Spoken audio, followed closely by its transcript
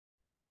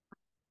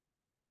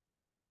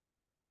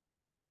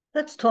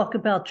Let's talk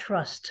about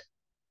trust.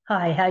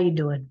 Hi, how you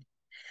doing?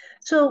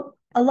 So,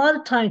 a lot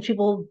of times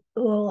people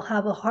will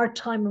have a hard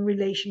time in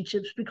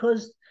relationships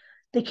because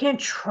they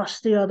can't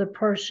trust the other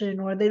person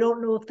or they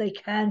don't know if they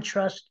can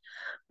trust.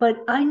 But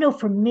I know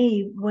for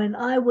me, when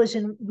I was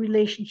in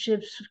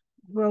relationships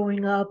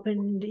growing up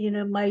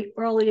and my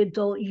early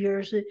adult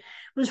years, it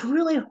was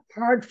really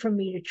hard for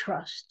me to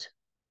trust.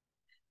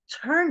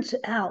 Turns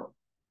out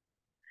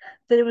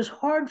that it was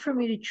hard for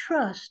me to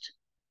trust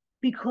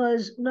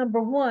because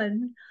number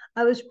one,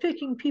 I was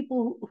picking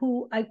people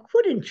who I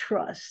couldn't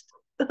trust.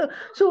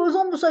 So it was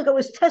almost like I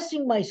was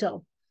testing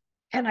myself.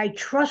 Can I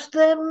trust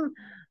them?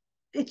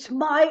 It's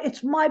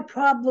my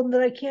problem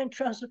that I can't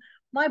trust them.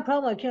 My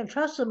problem, I can't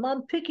trust them.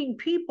 I'm picking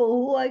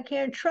people who I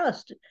can't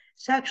trust.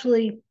 It's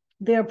actually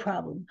their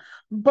problem.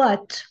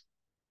 But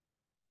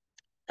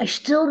I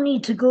still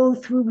need to go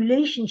through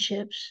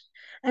relationships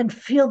and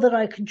feel that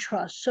I can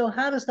trust. So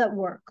how does that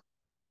work?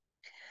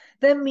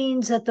 That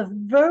means that the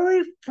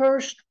very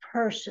first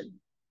person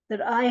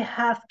that I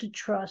have to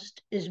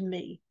trust is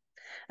me.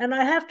 And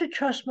I have to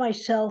trust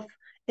myself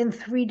in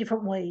three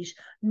different ways,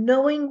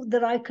 knowing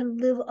that I can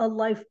live a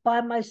life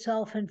by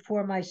myself and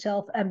for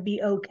myself and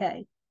be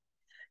okay.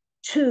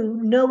 Two,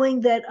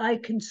 knowing that I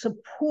can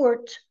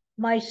support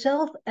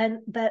myself and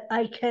that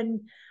I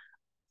can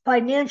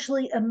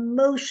financially,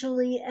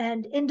 emotionally,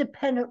 and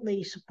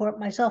independently support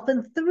myself.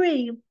 And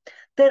three,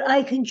 that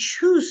I can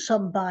choose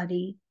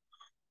somebody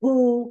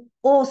who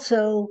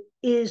also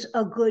is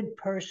a good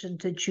person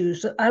to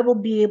choose. So I will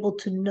be able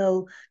to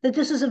know that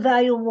this is a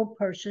valuable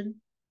person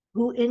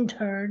who, in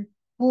turn,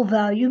 will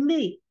value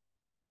me.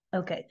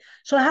 Okay,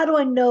 so how do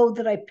I know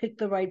that I picked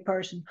the right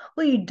person?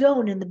 Well, you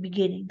don't in the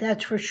beginning,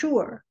 that's for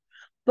sure.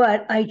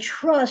 But I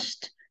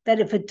trust that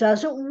if it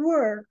doesn't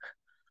work,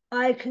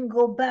 I can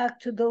go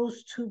back to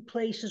those two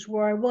places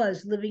where I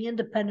was living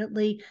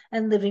independently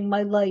and living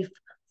my life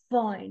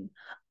fine.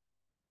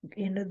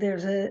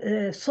 There's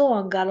a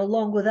song, got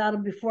along without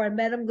him before I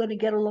met him, going to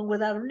get along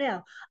without him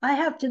now. I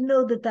have to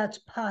know that that's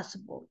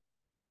possible.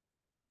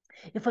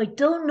 If I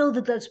don't know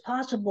that that's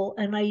possible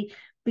and I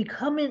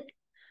become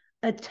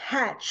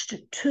attached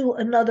to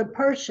another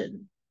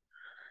person,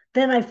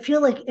 then I feel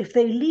like if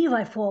they leave,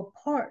 I fall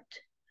apart.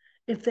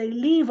 If they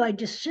leave, I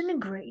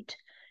disintegrate.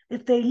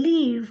 If they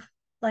leave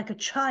like a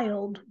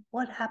child,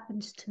 what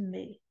happens to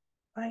me?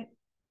 Right?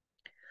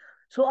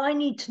 So I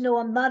need to know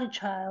I'm not a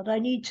child. I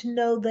need to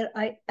know that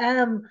I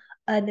am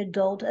an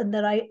adult and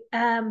that I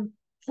am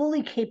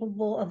fully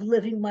capable of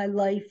living my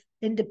life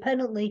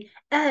independently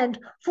and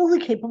fully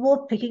capable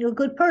of picking a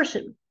good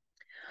person.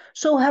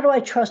 So, how do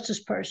I trust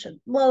this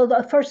person? Well,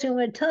 the first thing I'm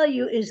going to tell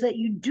you is that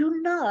you do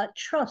not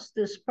trust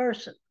this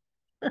person.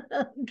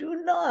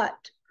 Do not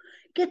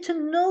get to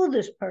know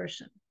this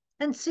person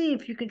and see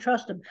if you can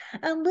trust them.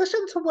 And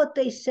listen to what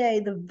they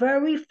say the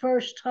very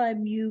first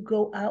time you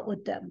go out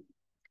with them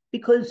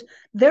because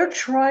they're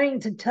trying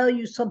to tell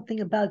you something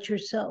about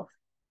yourself.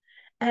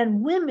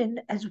 And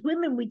women, as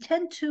women, we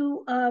tend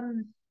to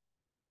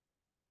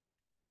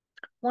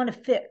want to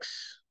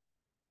fix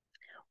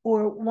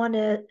or want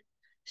to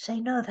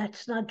say, no,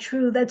 that's not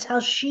true. That's how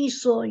she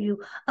saw you.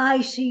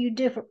 I see you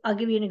different. I'll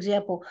give you an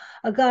example.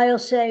 A guy will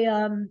say,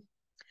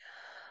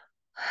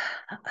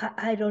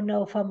 I don't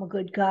know if I'm a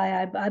good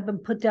guy. I've been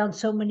put down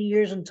so many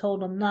years and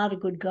told I'm not a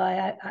good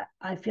guy.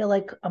 I feel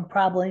like I'm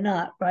probably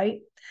not,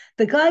 right?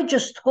 The guy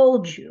just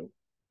told you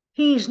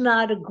he's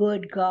not a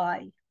good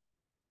guy.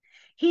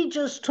 He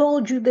just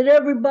told you that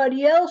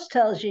everybody else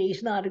tells you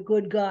he's not a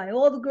good guy.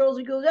 All the girls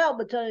he goes out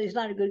with tell you he's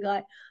not a good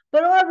guy.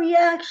 But our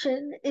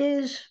reaction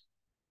is,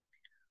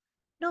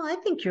 no, I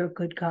think you're a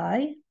good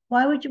guy.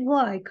 Why would you?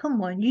 Why?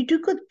 Come on, you do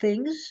good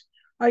things.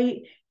 Are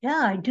you?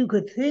 Yeah, I do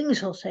good things.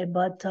 He'll say,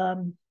 but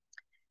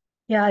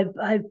yeah,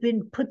 I've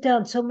been put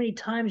down so many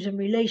times in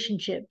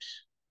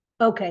relationships.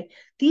 Okay,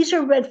 these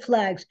are red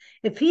flags.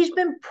 If he's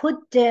been put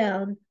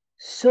down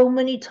so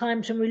many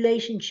times in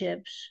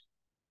relationships,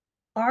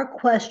 our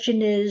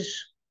question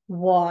is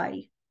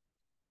why?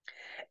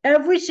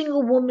 Every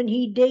single woman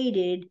he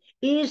dated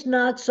is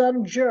not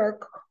some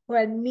jerk or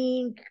a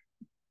mean,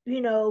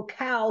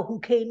 cow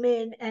who came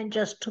in and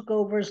just took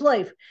over his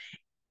life.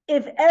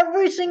 If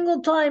every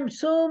single time,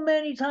 so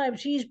many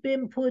times he's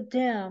been put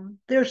down,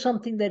 there's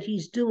something that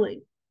he's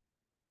doing,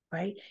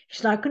 right?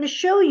 He's not going to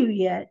show you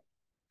yet,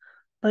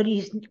 but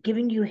he's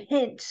giving you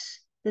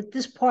hints that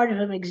this part of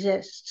him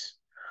exists.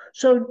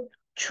 So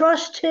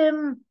trust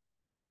him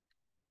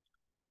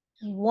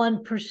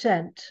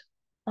 1%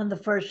 on the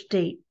first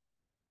date.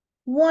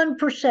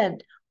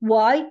 1%.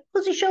 Why?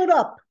 Because he showed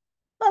up.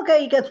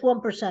 Okay, he gets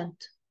 1%.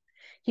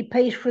 He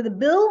pays for the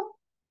bill,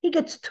 he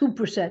gets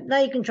 2%. Now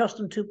you can trust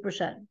him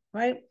 2%,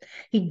 right?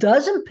 He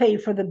doesn't pay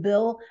for the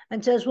bill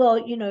and says, well,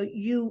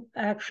 you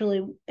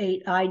actually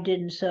ate, I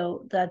didn't,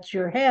 so that's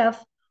your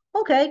half.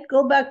 Okay,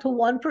 go back to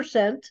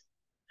 1%,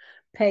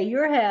 pay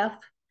your half,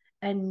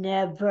 and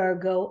never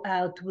go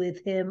out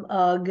with him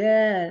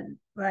again,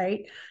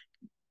 right?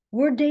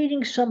 We're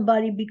dating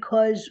somebody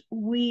because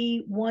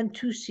we want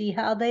to see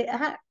how they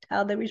act,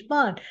 how they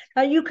respond.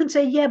 Now you can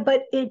say, yeah,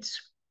 but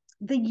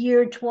the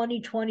year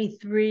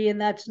 2023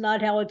 and that's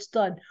not how it's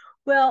done.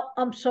 Well,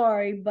 I'm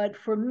sorry, but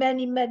for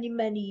many, many,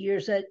 many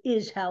years, that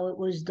is how it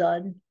was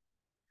done.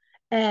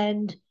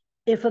 And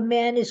if a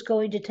man is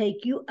going to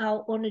take you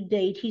out on a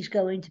date, he's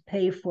going to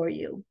pay for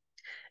you.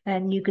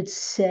 And you could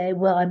say,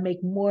 well, I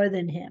make more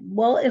than him.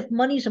 Well, if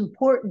money's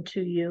important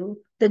to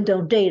you, then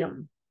don't date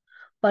him.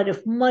 But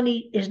if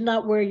money is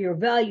not where your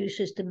value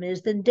system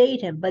is, then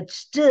date him. But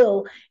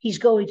still, he's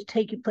going to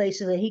take you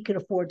places that he can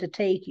afford to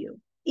take you,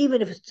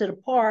 even if it's to the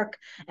park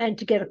and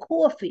to get a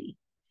coffee.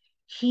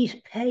 He's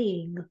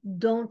paying.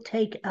 Don't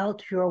take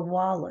out your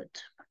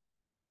wallet.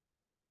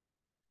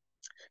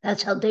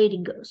 That's how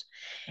dating goes.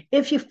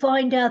 If you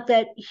find out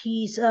that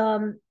he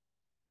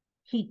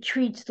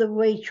treats the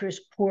waitress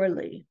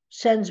poorly,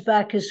 sends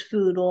back his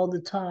food all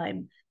the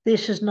time,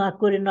 this is not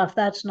good enough,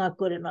 that's not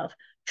good enough.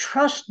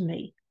 Trust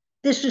me,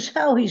 this is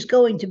how he's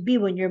going to be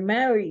when you're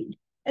married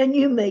and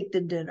you make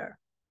the dinner,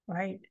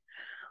 right?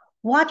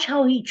 Watch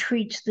how he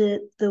treats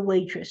the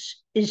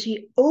waitress. Is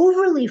he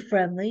overly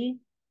friendly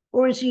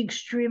or is he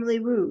extremely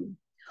rude?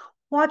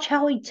 Watch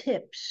how he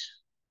tips.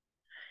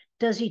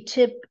 Does he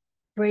tip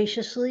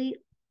graciously,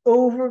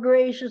 over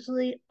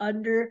graciously,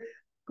 under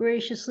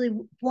graciously?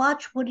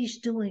 Watch what he's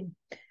doing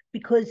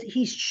because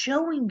he's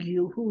showing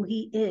you who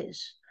he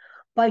is.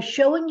 By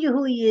showing you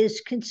who he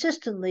is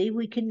consistently,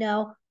 we can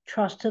now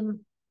trust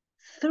him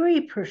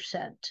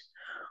 3%.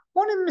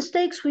 One of the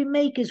mistakes we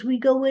make is we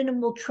go in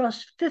and we'll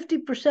trust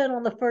 50%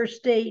 on the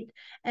first date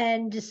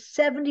and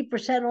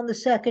 70% on the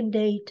second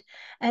date.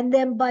 And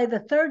then by the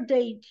third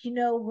date,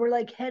 we're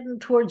like heading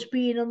towards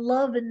being in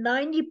love and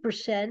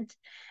 90%.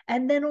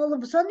 And then all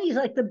of a sudden, he's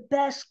like the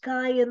best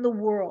guy in the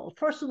world.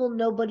 First of all,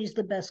 nobody's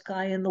the best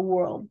guy in the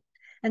world.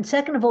 And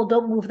second of all,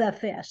 don't move that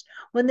fast.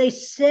 When they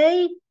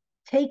say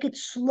take it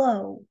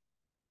slow,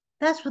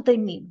 that's what they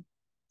mean.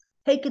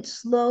 Take it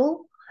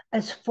slow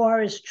as far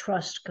as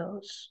trust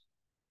goes.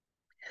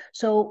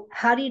 So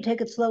how do you take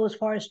it slow as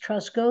far as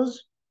trust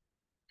goes?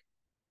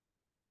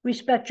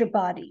 Respect your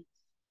body.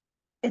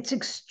 It's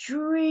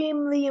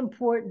extremely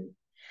important.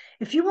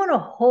 If you want to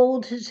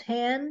hold his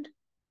hand,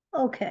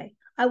 okay,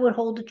 I would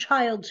hold a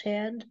child's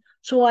hand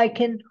so I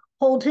can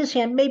hold his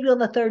hand maybe on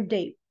the third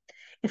date.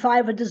 If I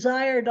have a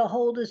desire to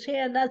hold his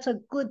hand, that's a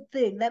good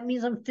thing. That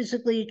means I'm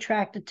physically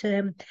attracted to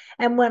him.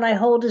 And when I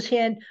hold his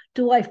hand,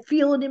 do I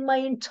feel it in my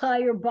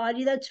entire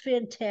body? That's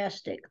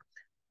fantastic.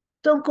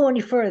 Don't go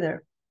any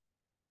further.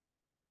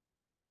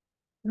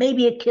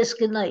 Maybe a kiss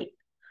goodnight.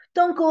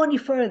 Don't go any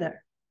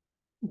further.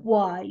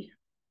 Why?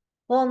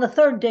 Well, on the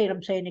third date,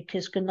 I'm saying a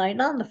kiss goodnight,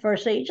 not on the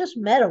first date. You just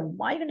met him.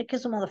 Why are you going to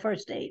kiss him on the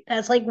first date?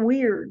 That's like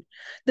weird.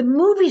 The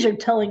movies are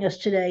telling us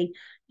today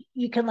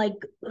you can like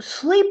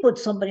sleep with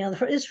somebody on the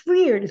first. It's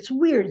weird. It's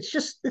weird.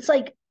 It's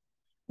like,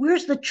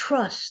 where's the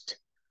trust?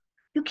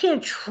 You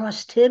can't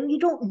trust him. You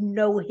don't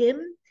know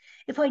him.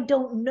 If I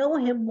don't know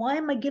him, why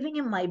am I giving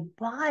him my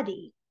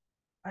body?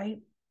 Right?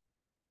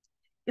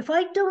 If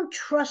I don't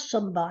trust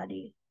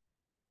somebody,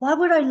 why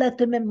would I let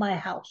them in my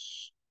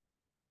house?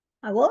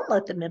 I won't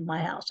let them in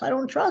my house. I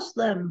don't trust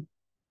them,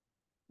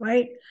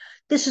 right?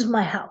 This is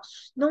my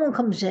house. No one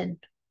comes in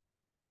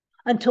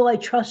until I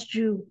trust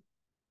you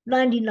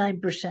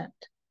 99%.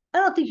 I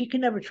don't think you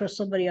can ever trust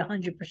somebody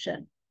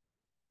 100%.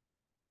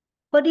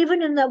 But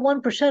even in that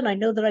 1%, I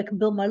know that I can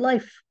build my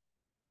life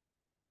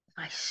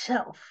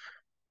myself.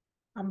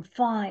 I'm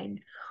fine,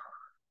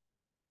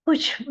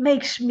 which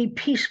makes me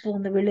peaceful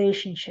in the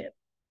relationship,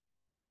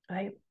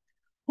 right?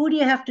 Who do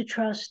you have to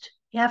trust?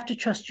 You have to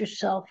trust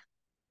yourself.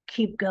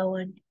 Keep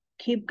going,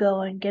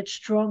 get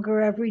stronger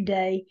every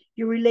day.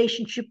 Your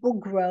relationship will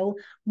grow,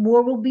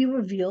 more will be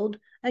revealed,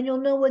 and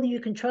you'll know whether you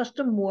can trust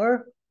them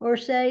more or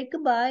say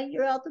goodbye,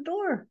 you're out the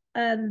door.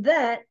 And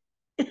that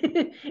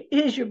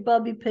is your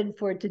Bubbie pin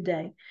for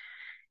today.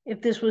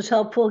 If this was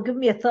helpful, give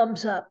me a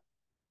thumbs up,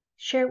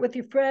 share it with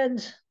your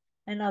friends,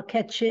 and I'll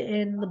catch you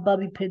in the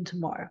Bubbie pin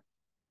tomorrow.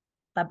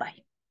 Bye bye.